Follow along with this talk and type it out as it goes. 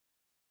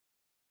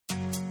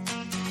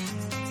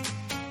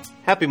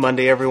Happy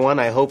Monday, everyone.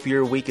 I hope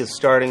your week is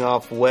starting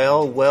off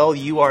well. Well,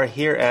 you are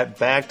here at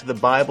Back to the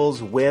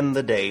Bible's Win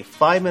the Day.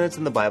 5 minutes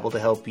in the Bible to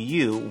help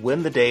you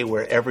win the day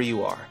wherever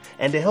you are.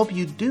 And to help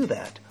you do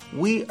that,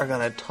 we are going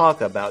to talk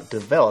about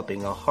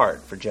developing a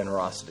heart for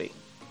generosity.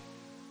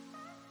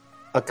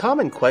 A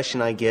common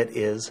question I get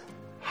is,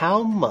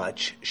 how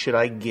much should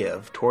I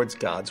give towards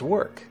God's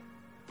work?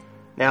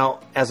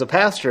 Now, as a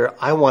pastor,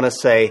 I want to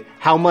say,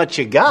 how much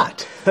you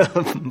got?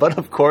 But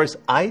of course,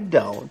 I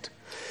don't.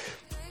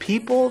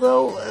 People,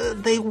 though,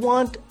 they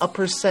want a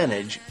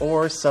percentage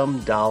or some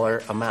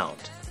dollar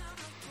amount.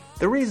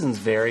 The reasons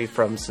vary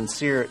from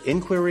sincere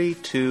inquiry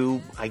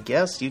to, I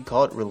guess you'd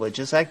call it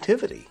religious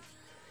activity.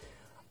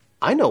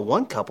 I know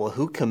one couple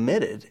who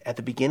committed at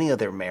the beginning of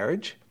their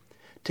marriage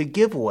to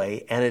give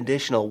away an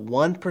additional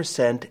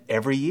 1%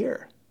 every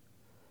year.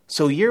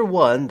 So year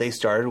 1, they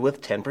started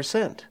with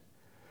 10%.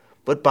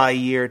 But by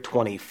year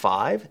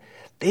 25,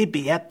 they'd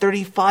be at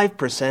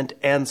 35%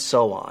 and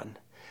so on.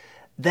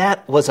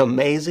 That was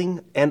amazing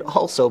and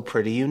also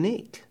pretty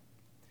unique.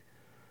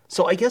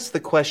 So I guess the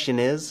question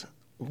is,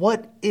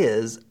 what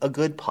is a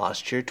good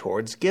posture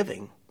towards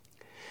giving?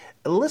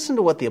 Listen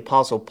to what the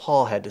Apostle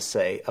Paul had to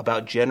say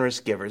about generous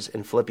givers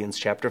in Philippians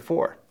chapter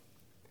 4.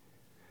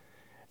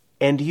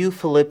 And you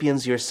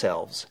Philippians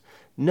yourselves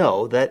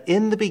know that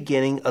in the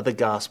beginning of the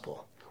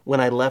gospel, when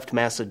I left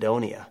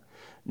Macedonia,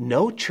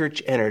 no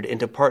church entered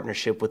into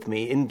partnership with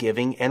me in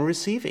giving and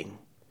receiving,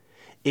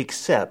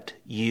 except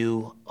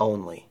you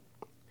only.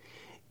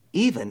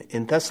 Even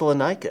in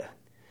Thessalonica,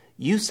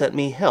 you sent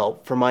me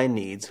help for my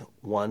needs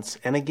once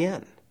and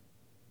again.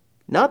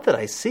 Not that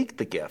I seek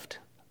the gift,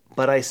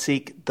 but I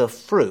seek the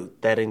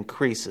fruit that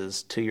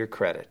increases to your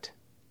credit.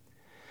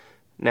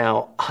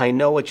 Now, I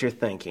know what you're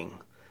thinking.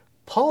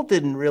 Paul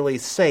didn't really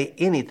say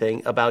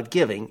anything about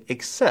giving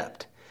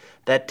except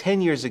that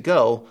 10 years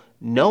ago,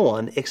 no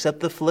one except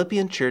the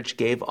Philippian church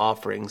gave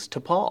offerings to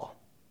Paul.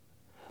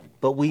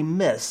 But we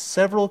miss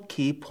several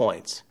key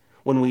points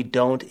when we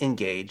don't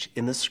engage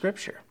in the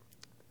Scripture.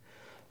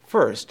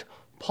 First,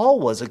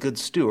 Paul was a good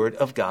steward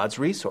of God's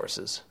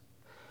resources.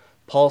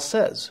 Paul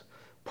says,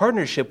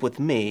 partnership with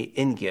me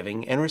in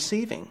giving and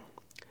receiving.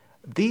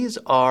 These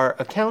are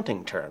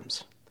accounting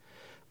terms.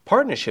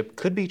 Partnership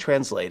could be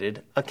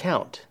translated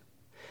account.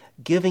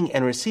 Giving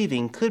and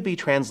receiving could be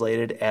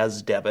translated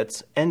as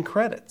debits and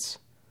credits.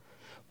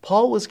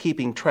 Paul was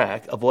keeping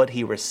track of what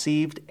he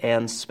received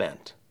and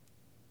spent.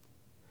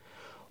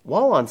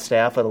 While on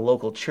staff at a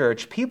local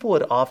church, people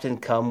would often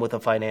come with a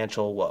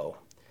financial woe.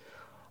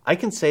 I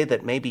can say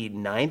that maybe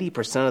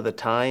 90% of the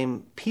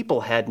time,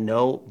 people had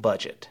no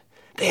budget.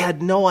 They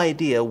had no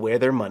idea where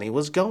their money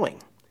was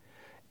going.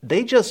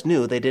 They just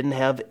knew they didn't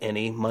have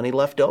any money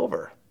left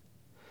over.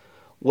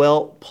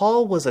 Well,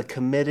 Paul was a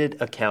committed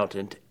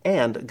accountant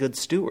and a good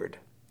steward.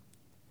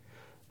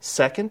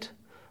 Second,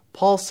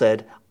 Paul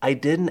said, I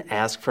didn't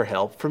ask for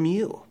help from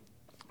you.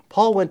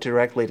 Paul went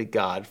directly to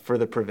God for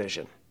the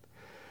provision.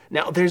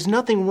 Now, there's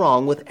nothing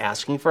wrong with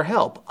asking for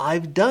help.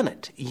 I've done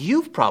it.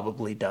 You've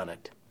probably done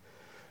it.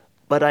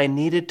 But I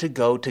needed to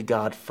go to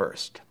God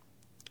first.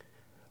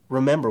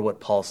 Remember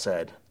what Paul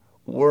said,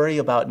 worry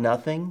about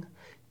nothing,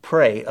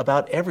 pray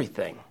about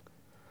everything.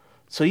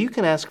 So you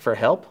can ask for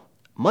help,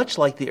 much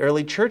like the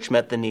early church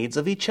met the needs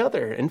of each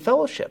other in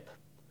fellowship.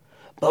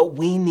 But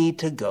we need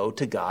to go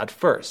to God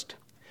first.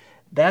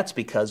 That's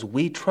because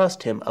we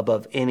trust Him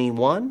above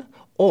anyone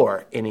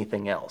or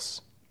anything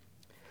else.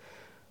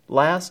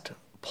 Last,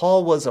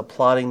 Paul was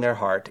applauding their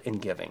heart in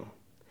giving.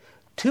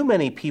 Too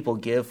many people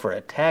give for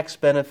a tax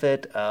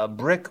benefit, a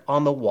brick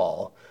on the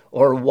wall,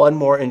 or one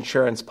more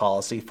insurance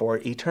policy for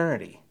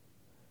eternity.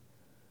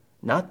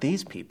 Not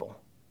these people.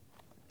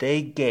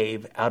 They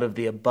gave out of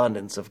the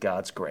abundance of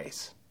God's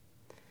grace.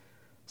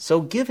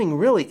 So giving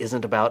really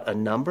isn't about a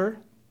number.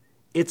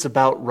 It's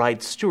about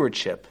right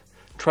stewardship,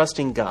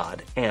 trusting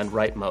God, and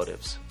right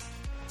motives.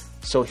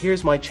 So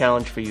here's my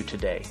challenge for you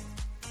today.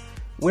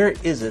 Where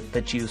is it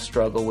that you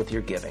struggle with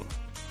your giving?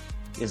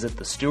 Is it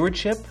the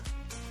stewardship,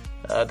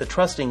 the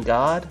trusting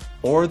God,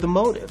 or the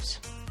motives?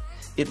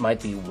 It might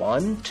be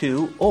one,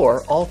 two,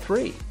 or all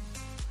three.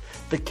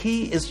 The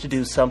key is to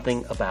do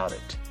something about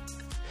it.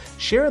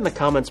 Share in the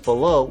comments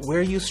below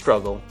where you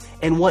struggle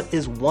and what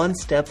is one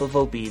step of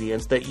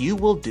obedience that you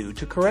will do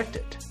to correct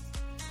it.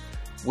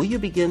 Will you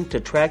begin to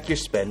track your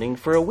spending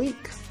for a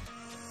week?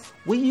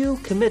 Will you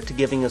commit to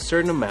giving a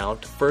certain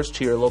amount first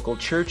to your local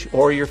church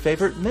or your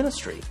favorite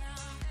ministry?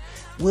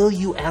 Will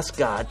you ask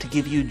God to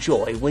give you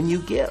joy when you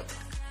give?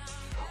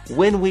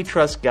 When we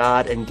trust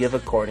God and give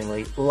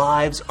accordingly,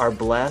 lives are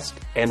blessed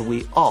and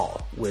we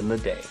all win the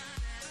day.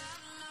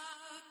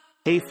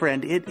 Hey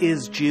friend, it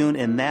is June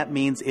and that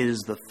means it is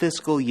the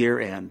fiscal year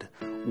end.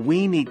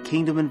 We need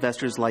kingdom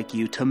investors like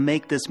you to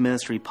make this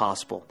ministry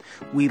possible.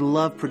 We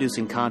love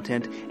producing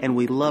content and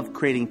we love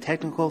creating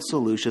technical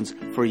solutions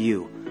for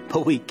you.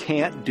 But we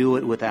can't do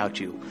it without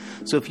you.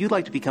 So if you'd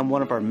like to become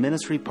one of our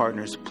ministry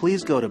partners,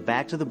 please go to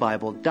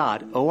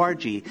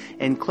backtothebible.org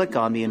and click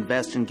on the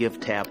Invest and Give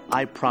tab.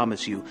 I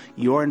promise you,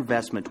 your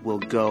investment will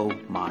go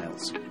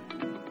miles.